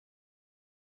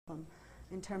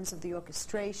in terms of the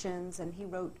orchestrations, and he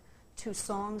wrote 2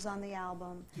 songs on the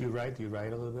album. Do you write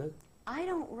a little bit? I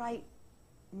don't write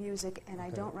music and I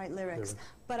don't write lyrics,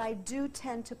 but I do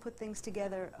tend to put things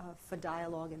together for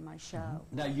dialogue in my show.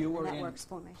 Now you were works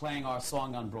for me. playing our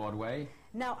song on Broadway.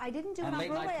 Now I didn't do it And on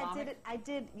Late Night Broadway. Comic? I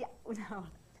did. Yeah, no.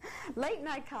 Late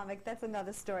Night Comic. That's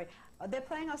another story. They're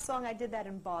playing our song. I did that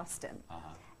in Boston.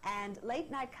 And Late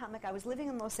Night Comic. I was living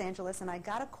in Los Angeles, and I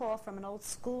got a call from an old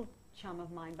school chum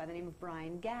of mine by the name of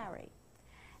Brian Gary,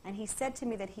 and he said to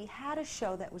me that he had a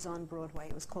show that was on Broadway.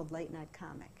 It was called Late Night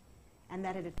Comic, and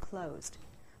that it had closed,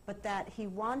 but that he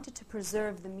wanted to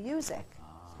preserve the music,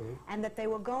 and that they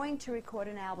were going to record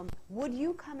an album. Would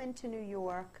you come into New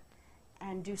York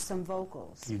and do some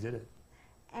vocals? You did it.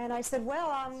 And I said, well,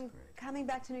 I'm coming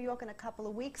back to New York in a couple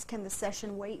of weeks. Can the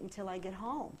session wait until I get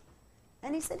home?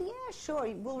 And he said, yeah, sure.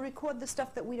 We'll record the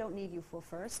stuff that we don't need you for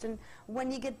first. And when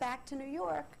you get back to New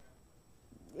York,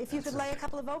 if you could lay a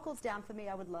couple of vocals down for me,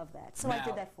 I would love that. So I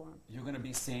did that for him. You're going to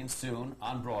be seen soon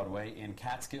on Broadway in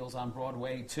Catskills on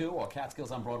Broadway 2 or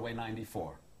Catskills on Broadway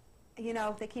 94. You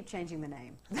know, they keep changing the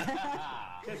name.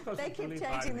 They keep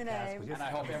changing the name. And I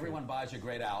hope everyone buys your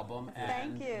great album.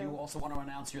 And Thank you. You also want to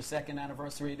announce your 2nd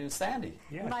anniversary to Sandy.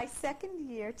 Yes. My 2nd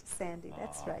year to Sandy,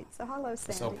 that's right. So hello,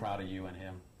 Sandy. So proud of you and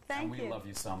him. Thank you. We love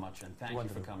you so much, and thank you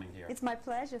for coming here. It's my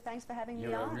pleasure. Thanks for having me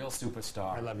on. You're a real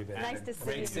superstar. I love you, baby. Nice to see you,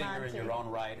 Great singer in Monty. your own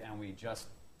right, and we just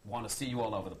want to see you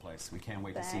all over the place. We can't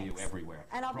wait to see you everywhere.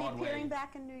 And I'll Broadway. be appearing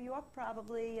back in New York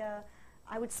probably,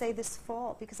 I would say this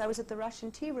fall, because I was at the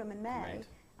Russian Tea Room in May. Great.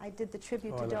 I did the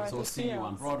tribute to Dorothy So we'll see you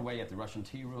on Fields. Broadway at the Russian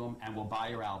Tea Room, and we'll buy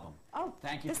your album. Oh,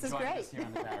 thank you this for is joining great. us here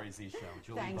on the Barry Z Show.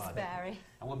 Julie Thanks, Budd. Barry.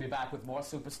 And we'll be back with more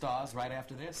superstars right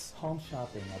after this. Home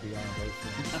shopping. I'll be on very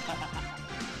soon.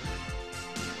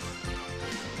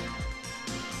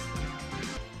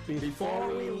 Before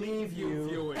we leave you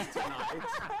viewers tonight,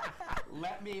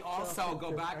 let me also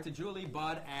go back to Julie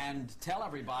Budd and tell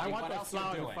everybody what else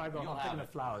you're doing. You'll have it.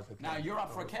 Flowers. Now, you're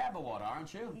up for a CAB Award,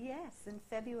 aren't you? Yes, in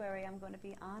February I'm going to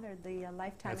be honored the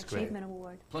Lifetime That's great. Achievement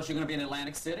Award. Plus, you're going to be in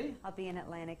Atlantic City? I'll be in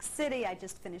Atlantic City. I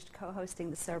just finished co-hosting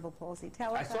the Cerebral Palsy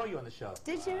Telethon. I saw you on the show.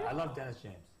 Did you? I love Dennis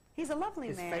James. He's a lovely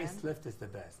His man. facelift is the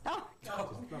best. Oh,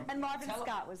 and Marvin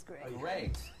Scott was great.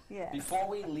 Great. Yes. Before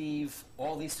we leave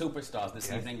all these superstars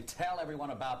this evening, tell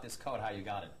everyone about this coat, how you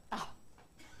got it. Oh.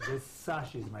 This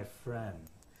Sash is my friend.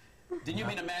 Didn't you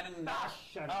mean a man in the...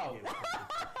 Shut Oh. up.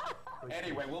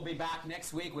 Anyway, we'll be back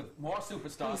next week with more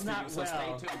superstars He's for you, not so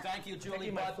well. stay tuned. Thank you, Julie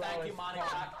you, my Budd. Thank you, flowers.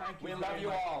 Monica. Thank you We very love you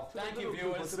much. all. To the Thank you, little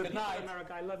people, viewers. to the Good people of night.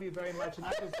 America, I love you very much, and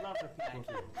I just love the people. Thank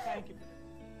you. Thank you.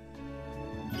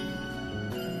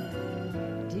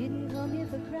 Didn't come here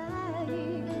for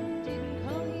crying, didn't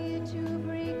come here to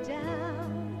break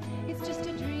down. It's just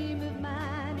a dream of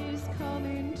mine is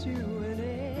coming to an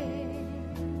end.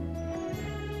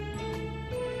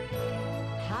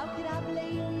 How could I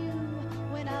blame you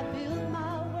when I built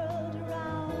my world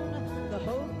around the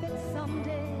hope that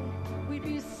someday we'd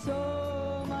be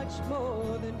so much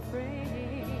more than friends?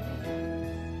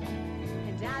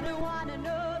 And I don't want to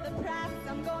know the price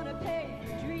I'm gonna pay